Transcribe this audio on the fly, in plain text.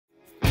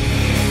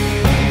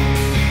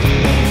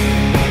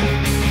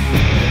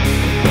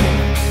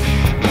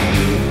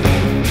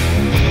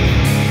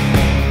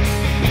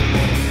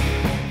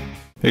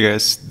Hey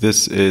guys,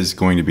 this is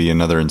going to be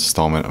another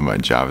installment of my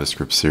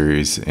JavaScript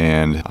series,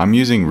 and I'm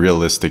using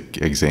realistic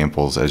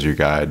examples as your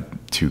guide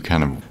to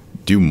kind of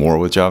do more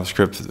with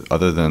JavaScript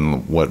other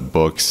than what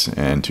books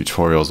and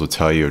tutorials will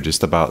tell you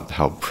just about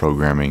how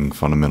programming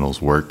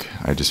fundamentals work.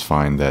 I just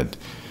find that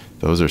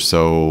those are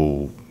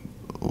so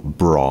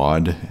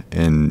broad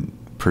in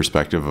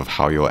perspective of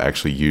how you'll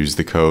actually use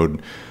the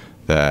code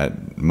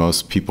that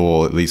most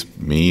people, at least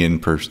me in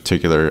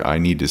particular, I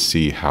need to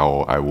see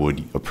how I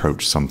would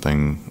approach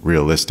something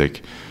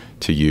realistic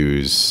to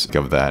use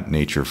of that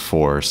nature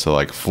for. So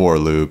like for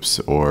loops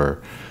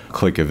or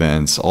click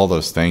events, all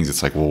those things.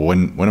 It's like, well,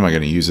 when am I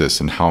going to use this,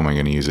 and how am I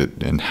going to use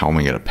it, and how am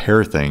I going to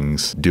pair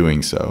things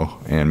doing so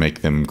and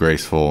make them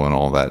graceful and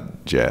all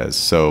that jazz.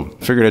 So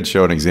I figured I'd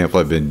show an example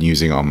I've been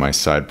using on my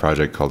side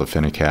project called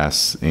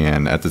Affinicast.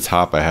 And at the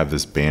top, I have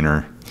this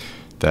banner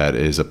that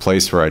is a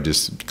place where I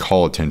just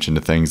call attention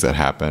to things that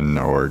happen,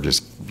 or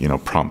just,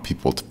 prompt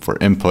people for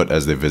input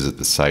as they visit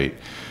the site.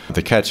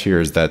 The catch here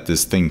is that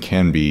this thing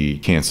can be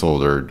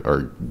canceled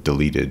or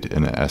deleted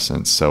in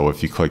essence. So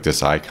if you click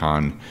this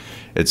icon,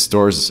 it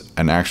stores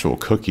an actual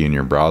cookie in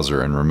your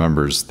browser and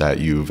remembers that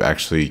you've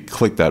actually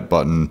clicked that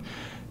button.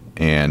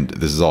 And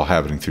this is all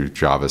happening through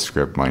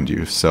JavaScript, mind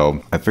you.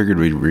 So I figured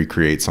we'd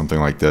recreate something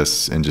like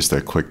this in just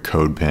a quick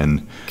code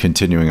pen,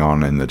 continuing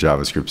on in the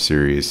JavaScript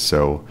series.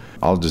 So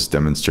I'll just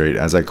demonstrate.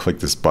 As I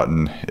click this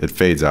button, it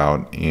fades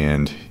out,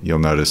 and you'll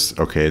notice,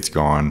 okay, it's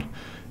gone.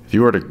 If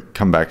you were to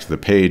come back to the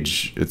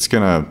page, it's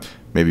gonna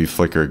maybe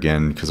flicker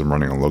again because I'm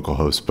running on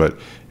localhost, but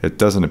it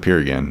doesn't appear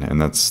again. And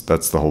that's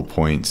the whole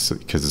point,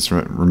 because it's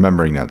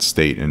remembering that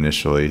state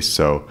initially.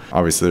 So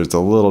obviously there's a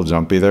little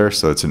jumpy there,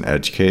 so it's an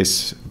edge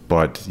case,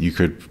 but you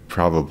could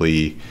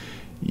probably,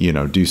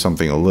 do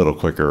something a little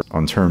quicker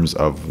on terms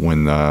of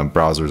when the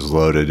browser is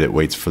loaded, it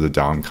waits for the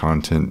DOM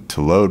content to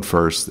load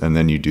first, and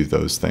then you do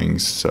those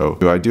things. So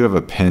I do have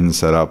a pin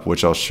set up,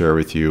 which I'll share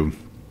with you.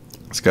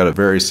 It's got a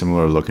very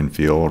similar look and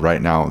feel.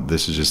 Right now,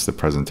 this is just the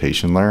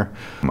presentation layer.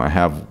 I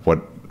have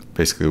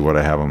basically what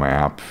I have on my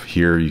app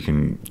here. You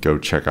can go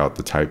check out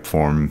the type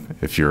form.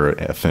 If you're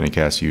a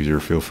Affinicast user,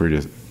 feel free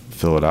to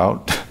fill it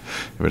out.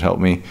 It would help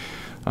me.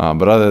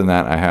 But other than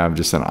that, I have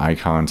just an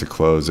icon to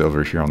close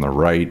over here on the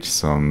right,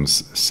 some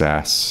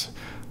sass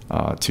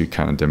to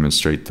kind of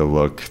demonstrate the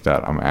look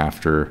that I'm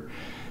after.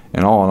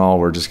 And all in all,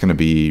 we're just going to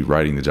be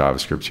writing the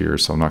JavaScript here,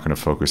 so I'm not going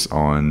to focus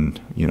on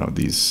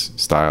these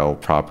style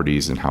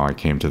properties and how I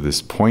came to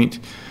this point.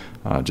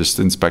 Just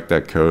inspect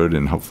that code,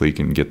 and hopefully you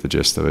can get the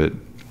gist of it.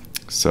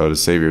 So to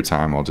save your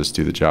time, I'll just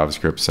do the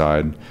JavaScript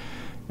side,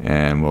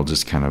 and we'll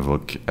just kind of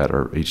look at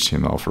our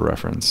HTML for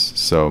reference.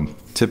 So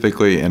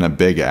typically in a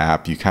big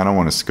app, you kind of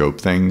want to scope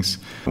things.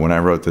 When I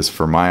wrote this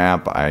for my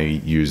app, I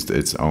used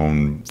its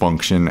own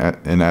function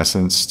in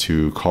essence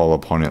to call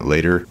upon it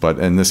later. But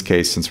in this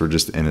case, since we're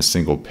just in a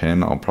single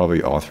pin, I'll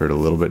probably author it a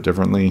little bit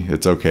differently.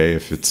 It's okay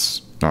if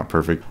it's not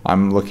perfect.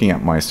 I'm looking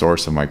at my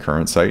source of my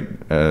current site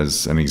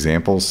as an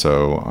example.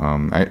 So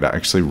I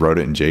actually wrote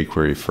it in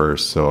jQuery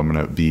first. So I'm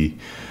going to be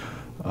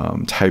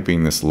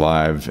typing this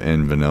live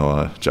in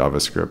vanilla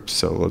JavaScript.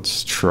 So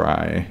let's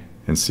try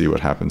and see what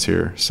happens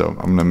here. So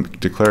I'm going to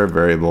declare a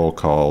variable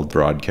called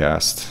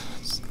broadcast.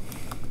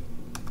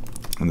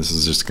 And this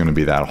is just going to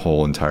be that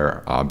whole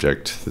entire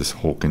object, this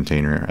whole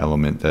container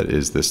element that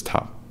is this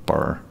top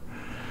bar.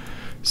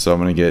 So I'm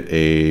going to get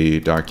a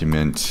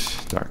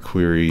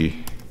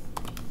document.query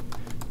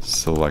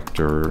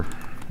selector,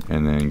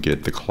 and then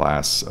get the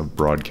class of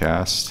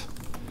broadcast.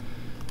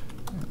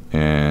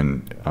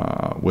 And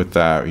with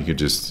that, you could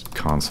just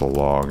console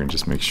log and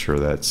just make sure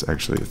that's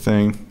actually a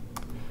thing.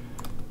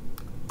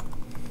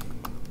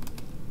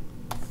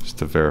 Just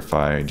to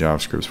verify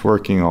JavaScript's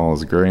working, all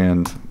is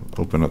grand.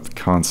 Open up the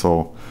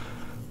console.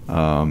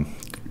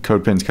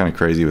 CodePen's kind of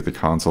crazy with the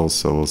console,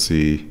 so we'll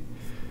see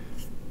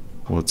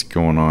what's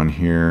going on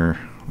here.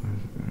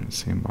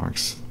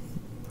 Sandbox,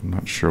 I'm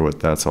not sure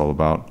what that's all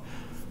about.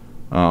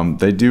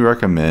 They do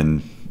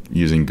recommend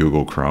using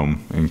Google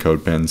Chrome in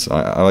CodePens.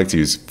 I like to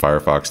use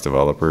Firefox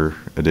Developer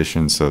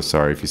Edition, so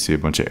sorry if you see a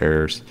bunch of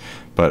errors.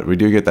 But we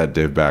do get that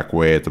div back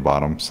way at the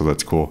bottom, so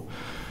that's cool.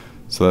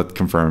 So that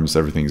confirms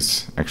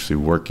everything's actually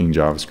working.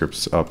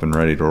 JavaScript's up and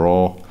ready to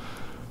roll.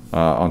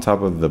 On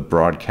top of the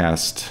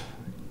broadcast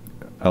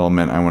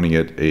element, I want to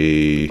get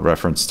a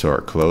reference to our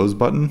close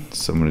button.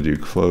 So I'm going to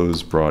do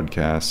close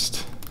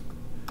broadcast.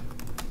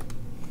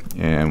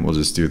 And we'll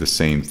just do the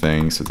same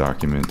thing. So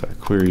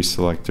document.query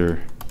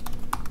selector.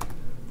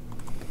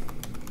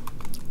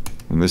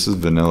 And this is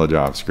vanilla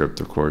JavaScript,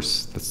 of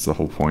course. That's the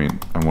whole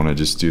point. I want to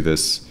just do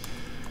this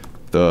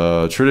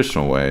the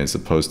traditional way as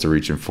opposed to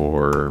reaching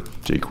for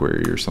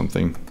jQuery or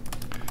something,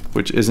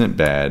 which isn't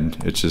bad.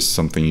 It's just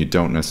something you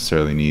don't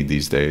necessarily need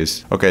these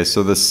days. Okay,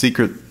 so the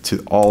secret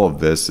to all of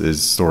this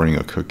is storing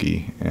a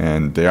cookie.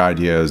 And the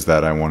idea is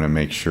that I want to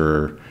make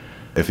sure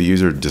if a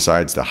user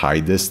decides to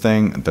hide this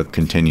thing, that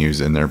continues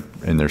in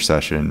their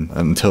session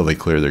until they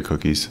clear their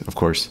cookies, of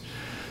course.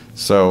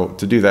 So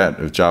to do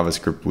that with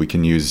JavaScript, we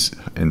can use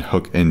and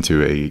hook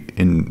into a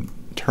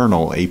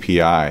internal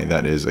API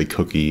that is a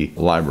cookie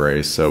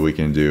library. So we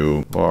can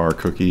do var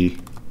cookie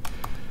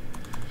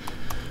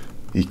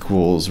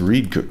equals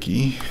read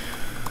cookie.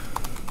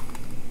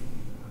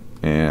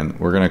 And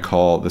we're going to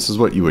call, this is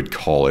what you would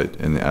call it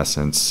in the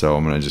essence. So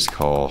I'm going to just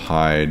call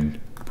hide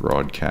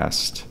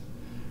broadcast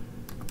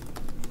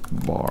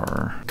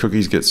bar.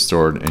 Cookies get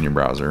stored in your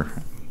browser.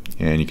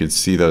 And you can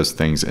see those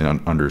things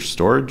under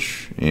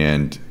storage,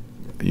 and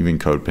even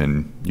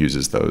CodePen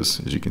uses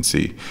those, as you can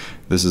see.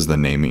 This is the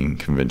naming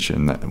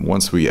convention that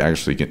once we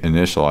actually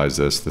initialize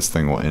this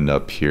thing will end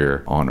up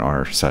here on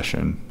our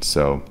session.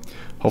 So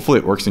hopefully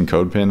it works in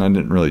CodePen. I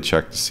didn't really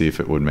check to see if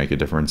it would make a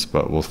difference,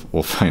 but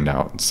we'll find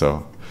out.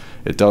 So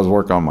it does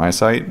work on my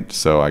site,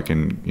 so I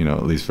can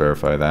at least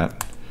verify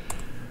that.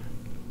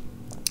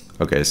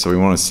 Okay, so we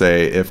want to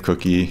say if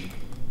cookie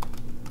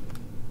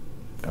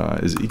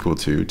is equal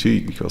to two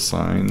equal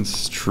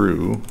signs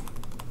true,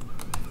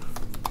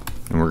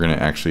 and we're going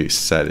to actually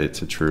set it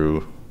to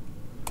true.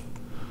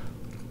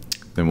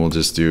 Then we'll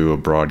just do a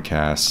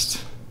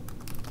broadcast.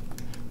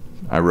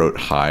 I wrote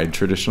hide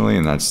traditionally,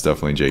 and that's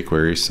definitely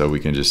jQuery, so we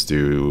can just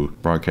do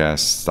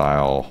broadcast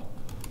style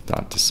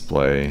dot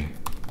display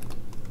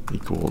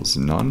equals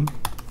none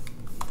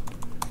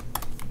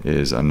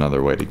is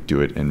another way to do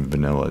it in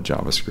vanilla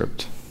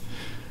JavaScript.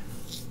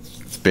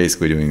 It's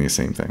basically doing the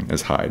same thing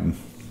as hide.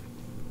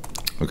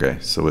 Okay,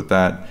 so with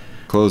that,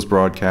 close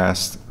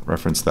broadcast,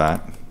 reference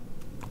that.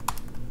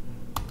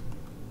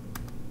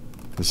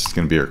 This is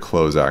going to be our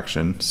close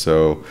action.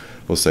 So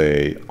we'll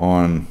say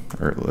on,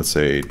 or let's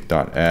say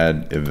dot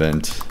add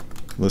event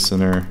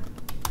listener,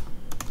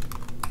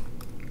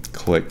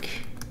 click,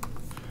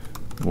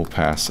 we'll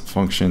pass a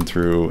function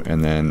through,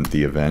 and then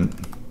the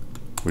event,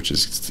 which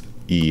is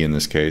E in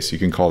this case. You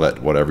can call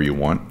that whatever you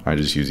want. I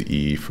just use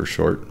E for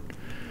short.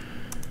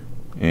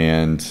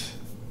 And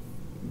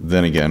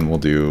then again, we'll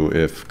do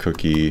if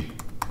cookie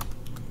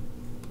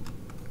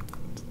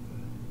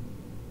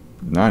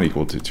not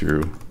equal to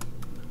true,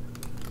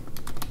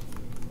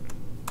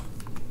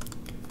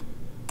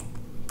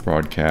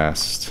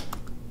 broadcast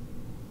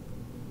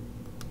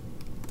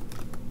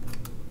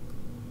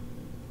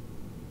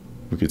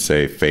we could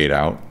say fade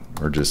out,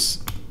 or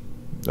just,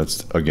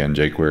 that's again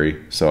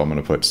jQuery, so I'm going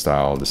to put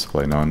style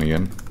display none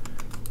again.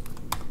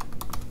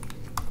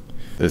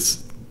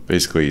 It's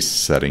basically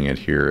setting it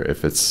here.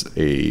 If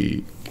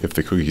the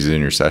cookie's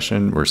in your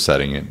session, we're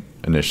setting it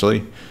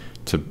initially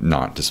to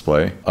not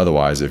display.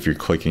 Otherwise, if you're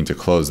clicking to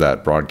close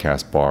that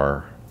broadcast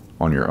bar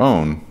on your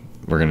own,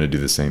 we're going to do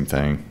the same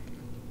thing.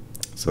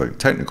 So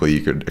technically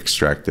you could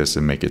extract this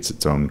and make it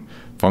its own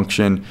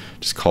function,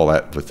 just call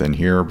that within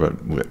here,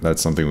 but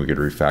that's something we could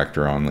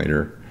refactor on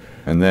later.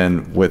 And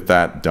then with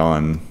that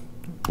done,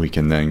 we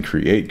can then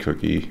create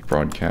cookie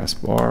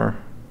broadcast bar.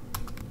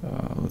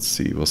 Let's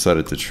see, we'll set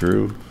it to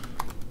true.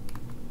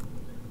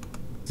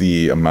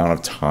 The amount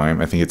of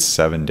time, I think it's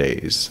 7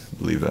 days. I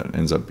believe that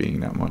ends up being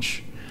that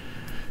much.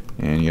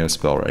 And you gotta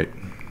spell right.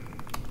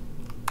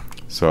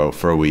 So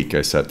for a week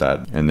I set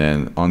that. And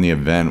then on the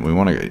event, we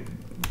want to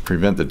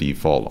prevent the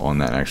default on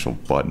that actual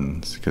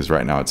button, because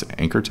right now it's an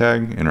anchor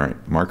tag in our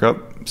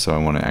markup. So I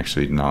want to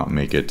actually not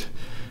make it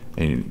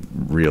a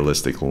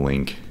realistic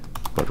link,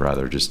 but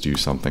rather just do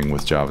something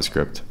with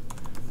JavaScript.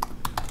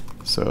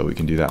 So we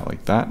can do that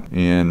like that.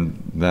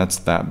 And that's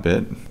that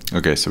bit.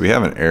 Okay, so we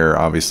have an error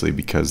obviously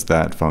because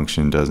that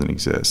function doesn't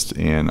exist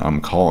and I'm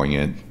calling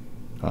it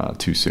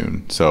too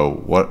soon.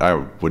 So what I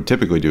would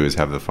typically do is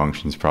have the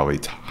functions probably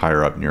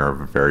higher up near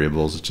our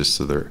variables, just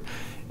so they're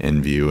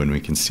in view and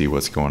we can see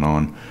what's going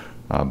on.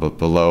 But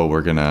below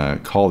we're gonna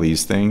call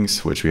these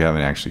things, which we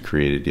haven't actually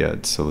created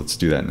yet. So let's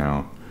do that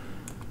now.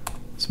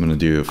 So I'm gonna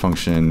do a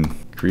function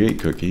create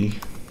cookie,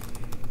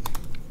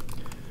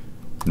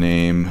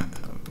 name,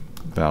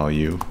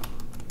 value,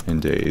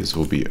 and days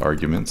will be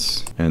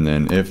arguments. And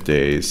then if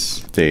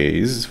days,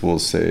 we'll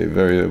say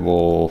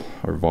variable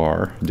or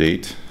var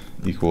date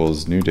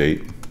equals new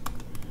date.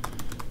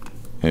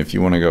 And if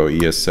you want to go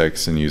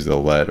ES6 and use the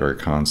let or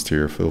const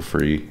here, feel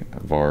free.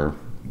 Var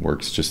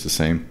works just the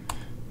same.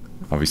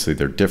 Obviously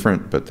they're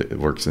different, but it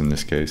works in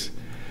this case.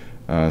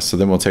 So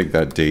then we'll take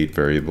that date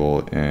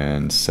variable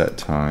and set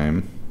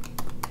time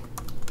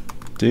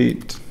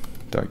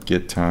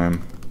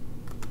date.getTime.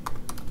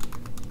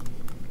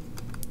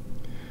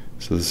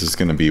 So this is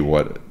going to be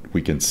what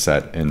we can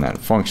set in that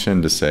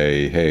function to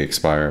say, hey,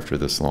 expire after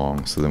this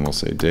long. So then we'll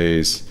say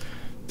days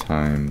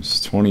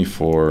times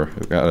 24.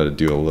 We've got to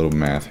do a little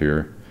math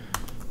here.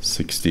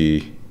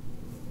 60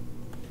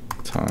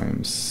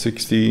 times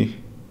 60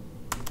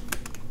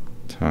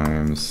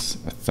 times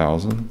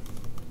 1,000.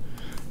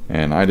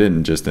 And I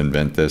didn't just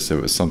invent this.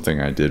 It was something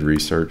I did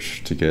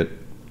research to get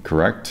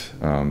correct,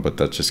 but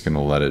that's just going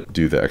to let it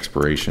do the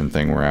expiration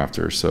thing we're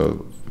after.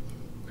 So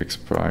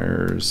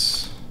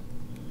expires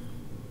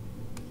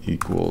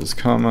equals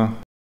comma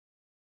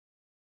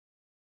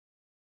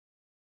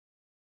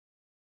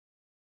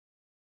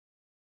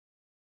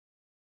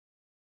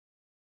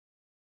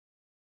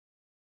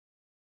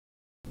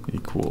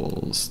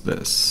equals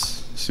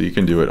this. So you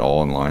can do it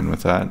all in line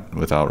with that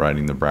without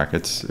writing the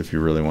brackets if you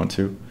really want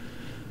to.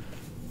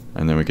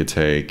 And then we could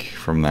take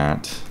from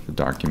that the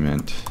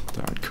document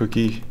dot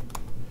cookie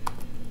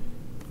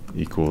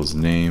equals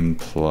name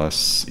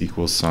plus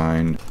equal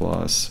sign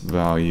plus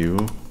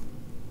value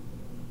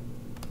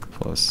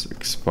plus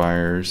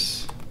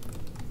expires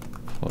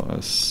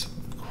plus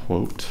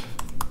quote,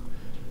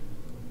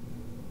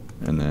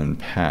 and then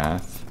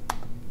path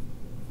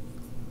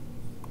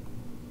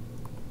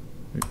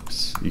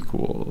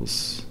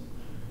equals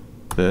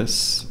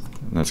this,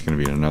 and that's going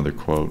to be another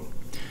quote.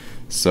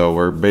 So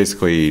we're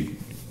basically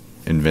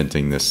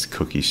inventing this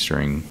cookie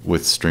string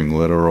with string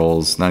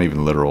literals, not even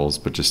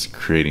literals, but just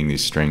creating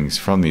these strings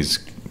from these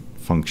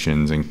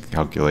functions and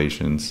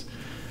calculations.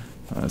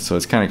 So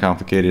it's kind of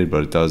complicated,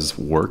 but it does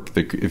work.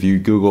 If you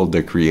Googled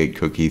the create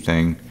cookie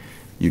thing,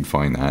 you'd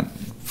find that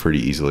pretty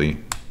easily.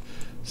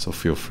 So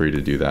feel free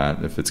to do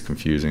that if it's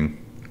confusing.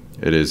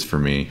 It is for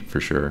me, for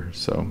sure.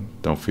 So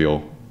don't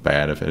feel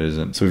bad if it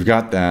isn't. So we've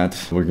got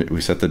that.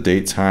 We set the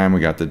date time. We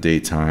got the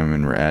date time,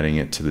 and we're adding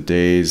it to the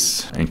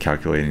days and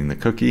calculating the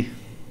cookie.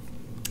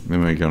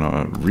 Then we're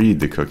gonna read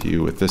the cookie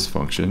with this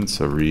function.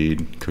 So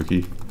read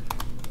cookie.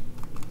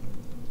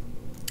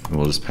 And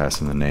we'll just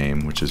pass in the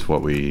name, which is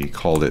what we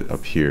called it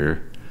up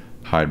here,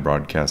 hide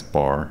broadcast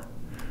bar.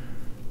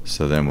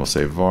 So then we'll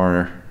say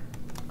var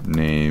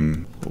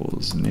name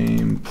equals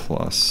name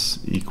plus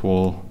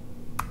equal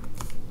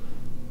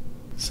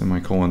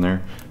semicolon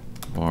there,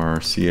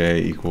 var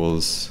ca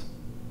equals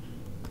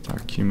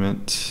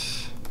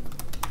document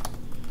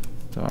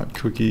dot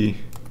cookie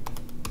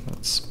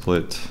dot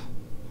split.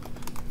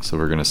 So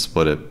we're going to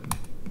split it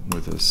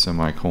with a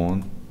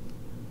semicolon.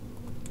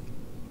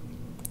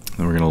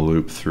 Then we're going to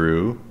loop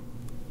through.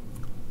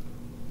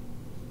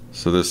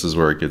 So this is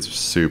where it gets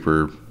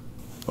super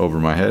over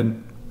my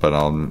head, but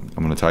I'm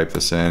going to type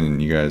this in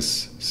and you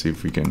guys see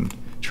if we can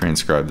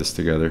transcribe this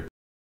together.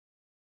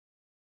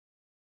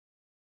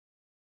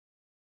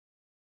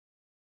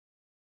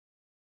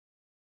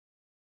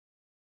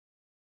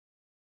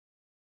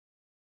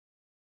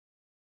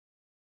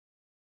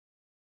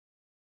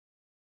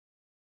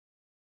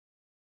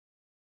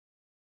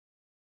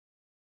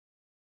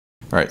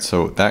 All right,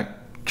 so that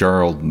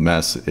jarled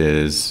mess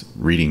is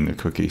reading the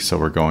cookie. So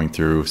we're going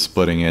through,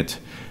 splitting it,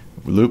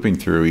 looping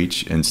through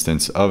each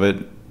instance of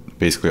it,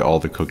 basically all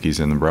the cookies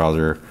in the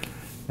browser,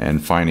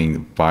 and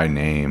finding by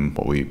name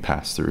what we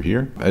pass through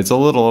here. It's a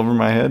little over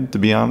my head, to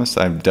be honest.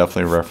 I've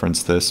definitely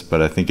referenced this,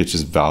 but I think it's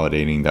just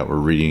validating that we're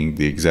reading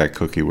the exact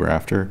cookie we're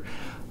after.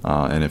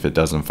 And if it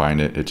doesn't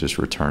find it, it just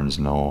returns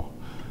null.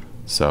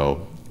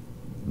 So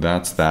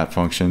that's that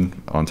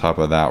function. On top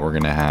of that, we're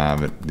gonna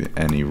have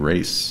an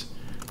erase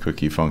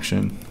cookie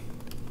function.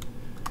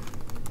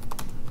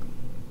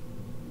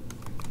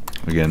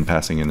 Again,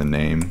 passing in the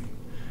name.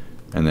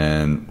 And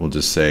then we'll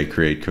just say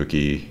create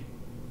cookie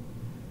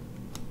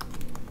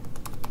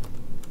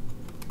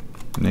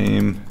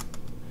name,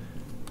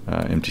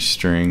 empty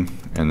string,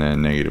 and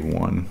then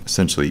 -1.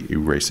 Essentially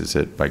erases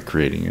it by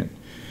creating it.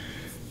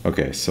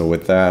 Okay, so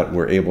with that,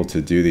 we're able to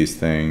do these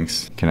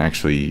things. Can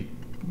actually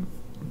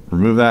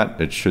remove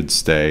that. It should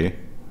stay,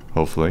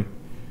 hopefully.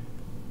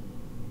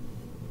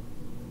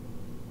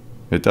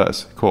 It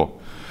does.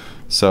 Cool.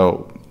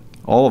 So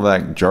all of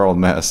that jarled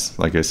mess,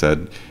 like I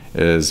said,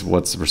 is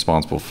what's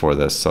responsible for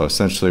this. So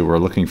essentially we're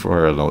looking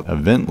for an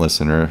event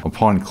listener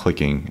upon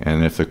clicking,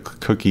 and if the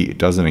cookie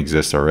doesn't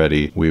exist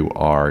already, we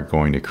are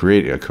going to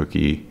create a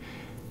cookie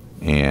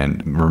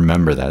and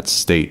remember that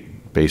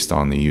state based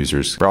on the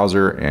user's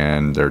browser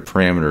and their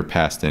parameter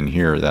passed in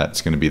here.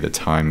 That's going to be the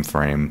time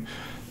frame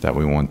that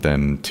we want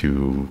them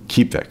to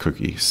keep that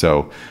cookie.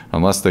 So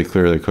unless they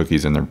clear the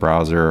cookies in their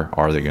browser,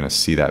 are they going to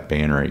see that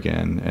banner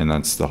again? And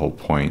that's the whole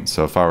point.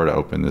 So if I were to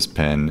open this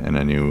pen in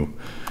a new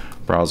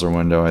browser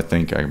window, I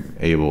think I'm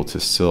able to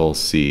still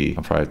see,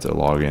 I'll probably have to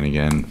log in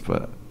again,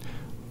 but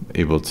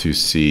able to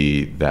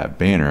see that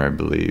banner, I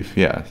believe.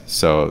 Yeah,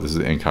 so this is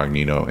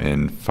incognito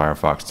in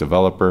Firefox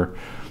Developer.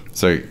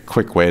 So a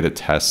quick way to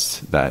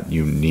test that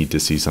you need to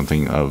see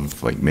something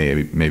of like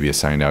maybe a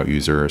signed out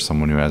user or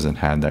someone who hasn't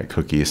had that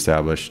cookie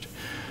established.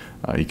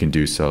 You can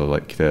do so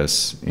like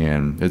this,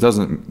 and it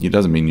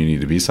doesn't mean you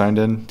need to be signed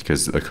in,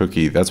 because a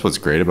cookie, that's what's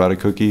great about a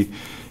cookie,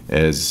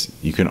 is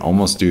you can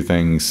almost do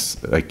things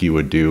like you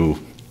would do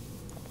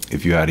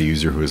if you had a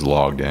user who is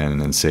logged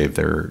in and saved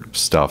their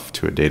stuff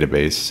to a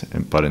database.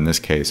 But in this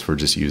case, we're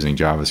just using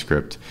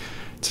JavaScript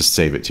to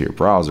save it to your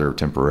browser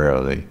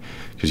temporarily,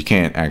 because you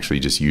can't actually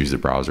just use the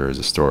browser as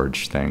a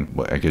storage thing.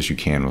 Well, I guess you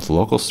can with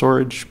local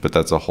storage, but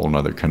that's a whole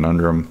nother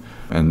conundrum,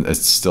 and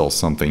it's still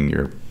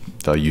something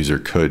the user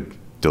could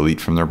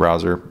delete from their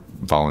browser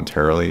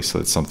voluntarily. So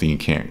it's something you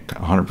can't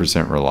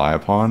 100% rely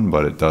upon,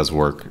 but it does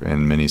work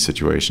in many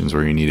situations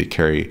where you need to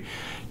carry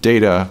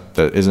data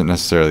that isn't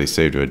necessarily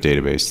saved to a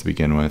database to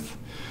begin with.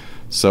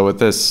 So with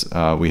this,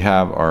 we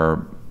have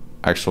our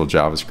actual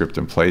JavaScript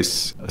in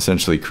place,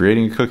 essentially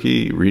creating a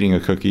cookie, reading a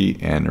cookie,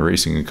 and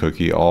erasing a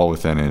cookie all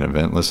within an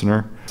event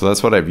listener. So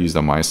that's what I've used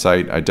on my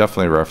site. I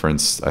definitely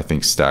referenced, I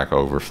think, Stack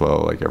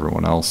Overflow like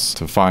everyone else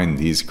to find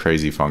these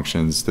crazy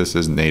functions. This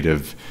is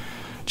native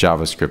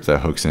JavaScript that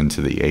hooks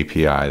into the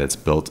API that's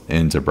built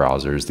into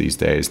browsers these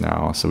days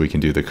now. So we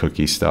can do the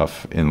cookie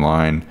stuff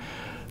inline.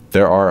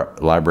 There are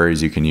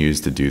libraries you can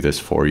use to do this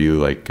for you.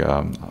 Like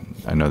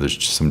I know there's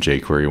just some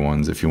jQuery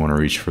ones if you want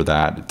to reach for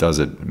that.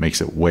 It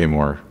makes it way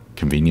more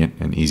convenient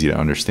and easy to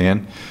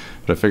understand.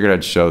 But I figured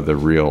I'd show the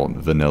real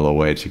vanilla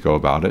way to go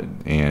about it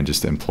and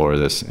just employ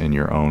this in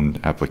your own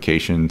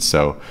application.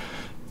 So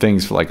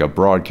things like a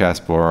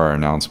broadcast bar or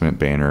announcement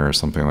banner or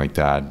something like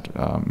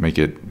that, make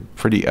it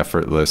pretty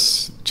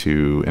effortless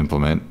to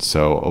implement.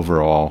 So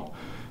overall,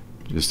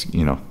 just,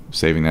 you know,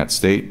 saving that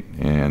state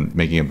and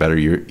making a better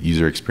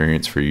user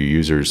experience for your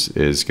users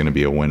is going to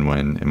be a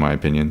win-win in my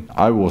opinion.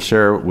 I will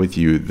share with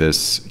you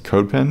this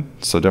code pen,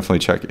 so definitely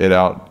check it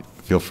out.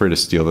 Feel free to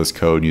steal this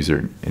code, use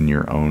it in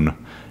your own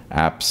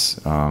apps.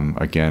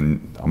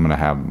 Again, I'm going to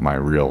have my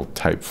real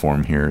type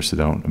form here, so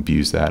don't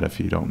abuse that if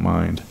you don't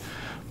mind.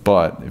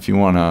 But if you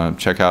want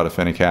to check out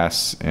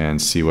Affinicast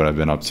and see what I've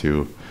been up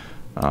to,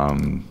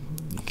 you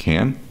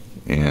can.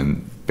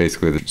 And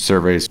basically the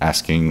surveys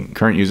asking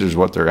current users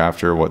what they're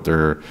after, what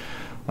they're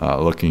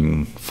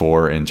looking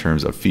for in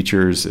terms of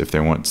features, if they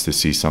want to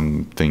see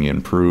something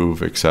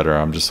improve, etc.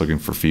 I'm just looking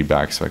for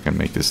feedback so I can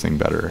make this thing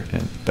better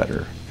and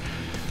better.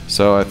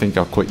 So I think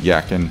I'll quit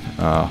yakking.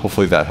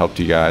 Hopefully that helped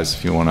you guys.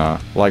 If you want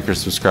to like or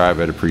subscribe,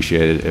 I'd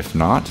appreciate it. If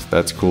not,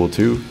 that's cool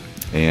too.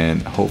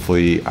 And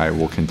hopefully I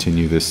will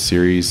continue this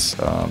series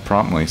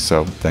promptly.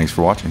 So thanks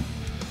for watching.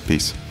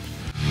 Peace.